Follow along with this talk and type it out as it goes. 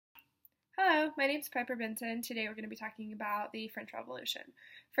Hello, my name is Piper Benson. Today we're going to be talking about the French Revolution.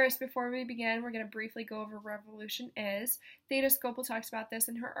 First, before we begin, we're going to briefly go over what revolution is. Theda Skocpol talks about this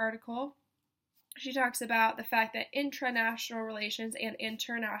in her article. She talks about the fact that intranational relations and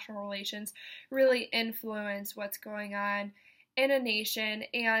international relations really influence what's going on in a nation,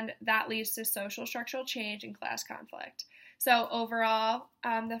 and that leads to social structural change and class conflict. So overall,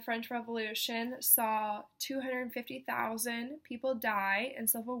 the French Revolution saw 250,000 people die in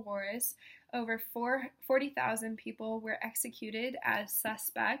civil wars. Over 40,000 people were executed as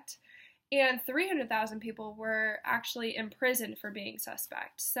suspect, and 300,000 people were actually imprisoned for being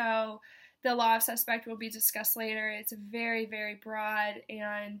suspect. So the law of suspect will be discussed later. It's very, very broad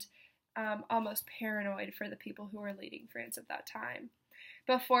and almost paranoid for the people who were leading France at that time.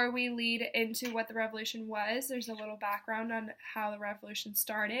 Before we lead into what the revolution was, there's a little background on how the revolution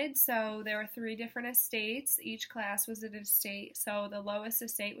started. So there were 3 different estates. Each class was an estate. So the lowest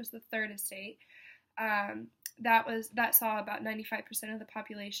estate was the third estate. That saw about 95% of the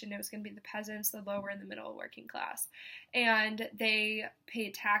population. It was going to be the peasants, the lower and the middle working class. And they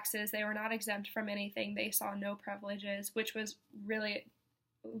paid taxes. They were not exempt from anything. They saw no privileges, which was really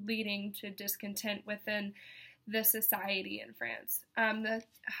leading to discontent within the society in France. The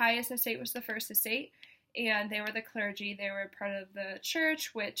highest estate was the first estate, and they were the clergy. They were part of the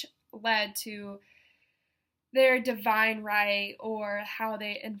church, which led to their divine right, or how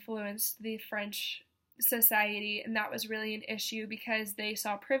they influenced the French society, and that was really an issue because they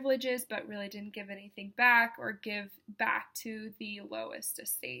saw privileges but really didn't give anything back or give back to the lowest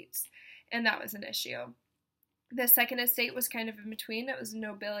estates, and that was an issue. The second estate was kind of in between. It was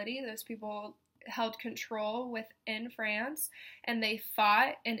nobility. Those people held control within France, and they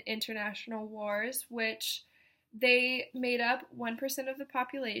fought in international wars, which they made up 1% of the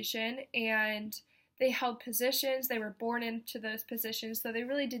population, and they held positions. They were born into those positions, so they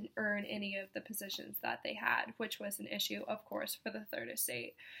really didn't earn any of the positions that they had, which was an issue, of course, for the third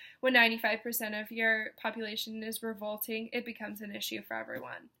estate. When 95% of your population is revolting, it becomes an issue for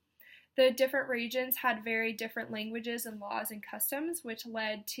everyone. The different regions had very different languages and laws and customs, which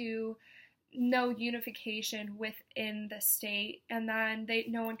led to no unification within the state, and then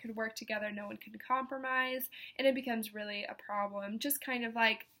no one could work together, no one could compromise, and it becomes really a problem. Just kind of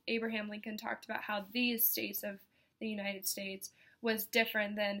like Abraham Lincoln talked about how these states of the United States was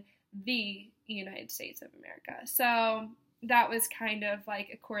different than the United States of America. So that was kind of like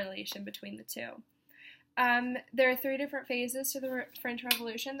a correlation between the two. There are 3 different phases to the French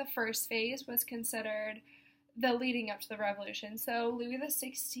Revolution. The first phase was considered the leading up to the revolution. So Louis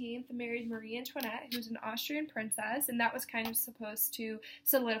XVI married Marie Antoinette, who's an Austrian princess, and that was kind of supposed to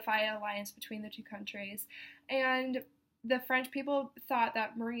solidify an alliance between the 2 countries. And the French people thought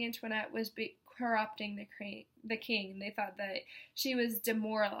that Marie Antoinette was corrupting the king. They thought that she was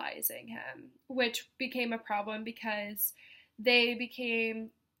demoralizing him, which became a problem because they became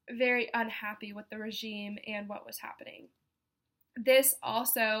very unhappy with the regime and what was happening. This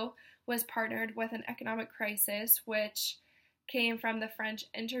also was partnered with an economic crisis, which came from the French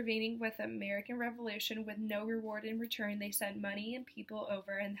intervening with the American Revolution with no reward in return. They sent money and people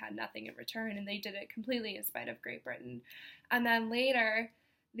over and had nothing in return, and they did it completely in spite of Great Britain. And then later,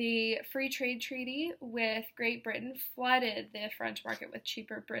 the free trade treaty with Great Britain flooded the French market with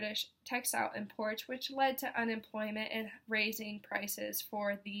cheaper British textile imports, which led to unemployment and raising prices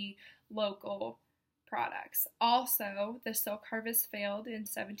for the local products. Also, the silk harvest failed in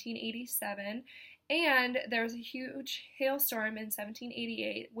 1787, and there was a huge hailstorm in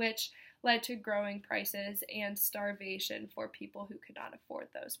 1788, which led to growing prices and starvation for people who could not afford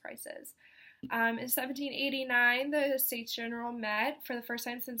those prices. In 1789, the States General met for the first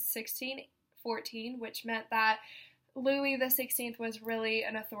time since 1614, which meant that Louis XVI was really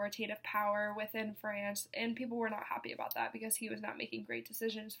an authoritative power within France, and people were not happy about that because he was not making great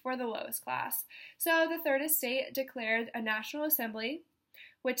decisions for the lowest class. So the Third Estate declared a National Assembly,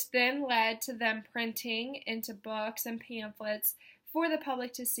 which then led to them printing into books and pamphlets for the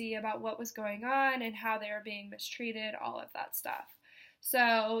public to see about what was going on and how they were being mistreated, all of that stuff.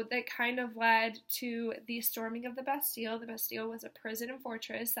 So that kind of led to the storming of the Bastille. The Bastille was a prison and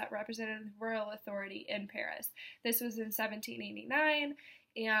fortress that represented the royal authority in Paris. This was in 1789,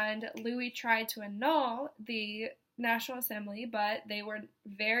 and Louis tried to annul the National Assembly, but they were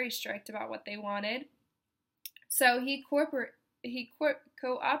very strict about what they wanted. So he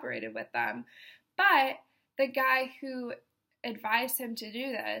cooperated with them, but the guy who advised him to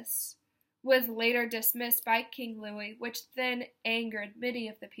do this was later dismissed by King Louis, which then angered many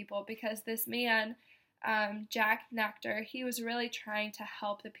of the people because this man, Jacques-Louis, he was really trying to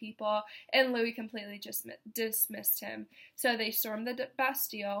help the people, and Louis completely just dismissed him. So they stormed the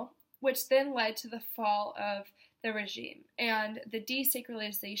Bastille, which then led to the fall of the regime. And the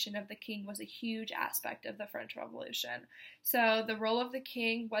desacralization of the king was a huge aspect of the French Revolution. So the role of the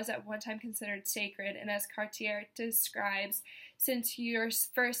king was at one time considered sacred, and as Cartier describes, since your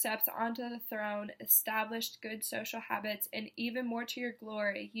first steps onto the throne established good social habits, and even more to your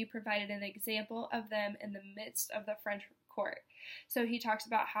glory, you provided an example of them in the midst of the French court. So he talks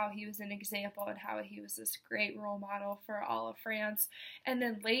about how he was an example and how he was this great role model for all of France. And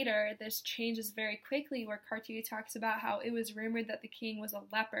then later, this changes very quickly, where Cartier talks about how it was rumored that the king was a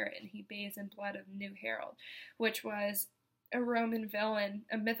leper and he bathed in blood of New Herald, which was a Roman villain,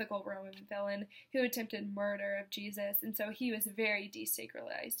 a mythical Roman villain who attempted murder of Jesus. And so he was very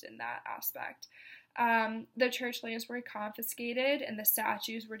desacralized in that aspect. The church lands were confiscated and the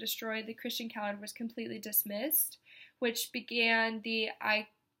statues were destroyed. The Christian calendar was completely dismissed, which began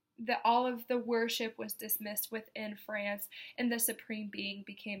all of the worship was dismissed within France, and the supreme being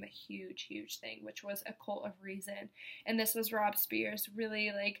became a huge, huge thing, which was a cult of reason. And this was Robespierre's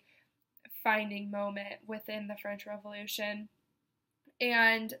really finding moment within the French Revolution.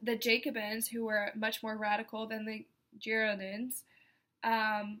 And the Jacobins, who were much more radical than the Girondins,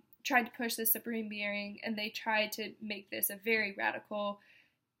 tried to push the supreme being, and they tried to make this a very radical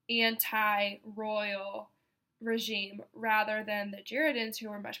anti-royal regime rather than the Girondins, who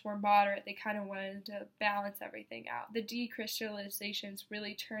were much more moderate. They kind of wanted to balance everything out. The decrystalizations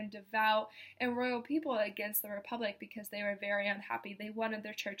really turned devout and royal people against the Republic because they were very unhappy. They wanted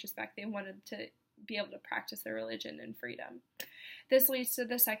their churches back. They wanted to be able to practice their religion in freedom. This leads to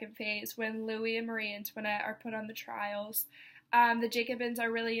the second phase, when Louis and Marie Antoinette are put on the trials. The Jacobins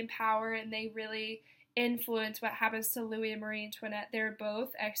are really in power, and they really influence what happens to Louis and Marie Antoinette. They were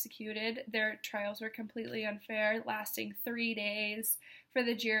both executed. Their trials were completely unfair, lasting 3 days for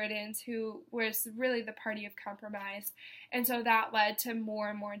the Girondins, who was really the party of compromise. And so that led to more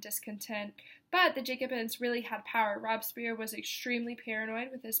and more discontent. But the Jacobins really had power. Robespierre was extremely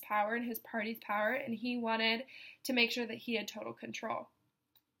paranoid with his power and his party's power, and he wanted to make sure that he had total control.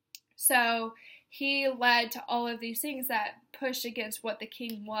 So he led to all of these things that pushed against what the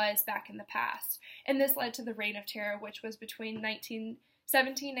king was back in the past. And this led to the Reign of Terror, which was between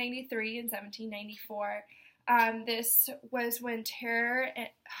 1793 and 1794. This was when terror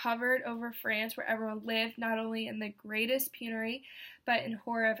hovered over France, where everyone lived not only in the greatest penury, but in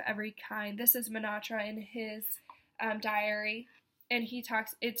horror of every kind. This is Menetra in his diary, and he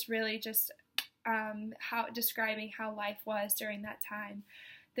talks, it's really just describing how life was during that time.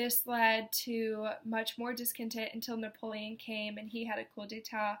 This led to much more discontent until Napoleon came, and he had a coup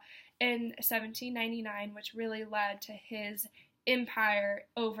d'etat in 1799, which really led to his empire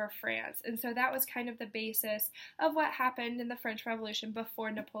over France. And so that was kind of the basis of what happened in the French Revolution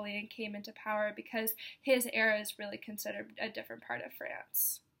before Napoleon came into power, because his era is really considered a different part of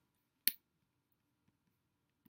France.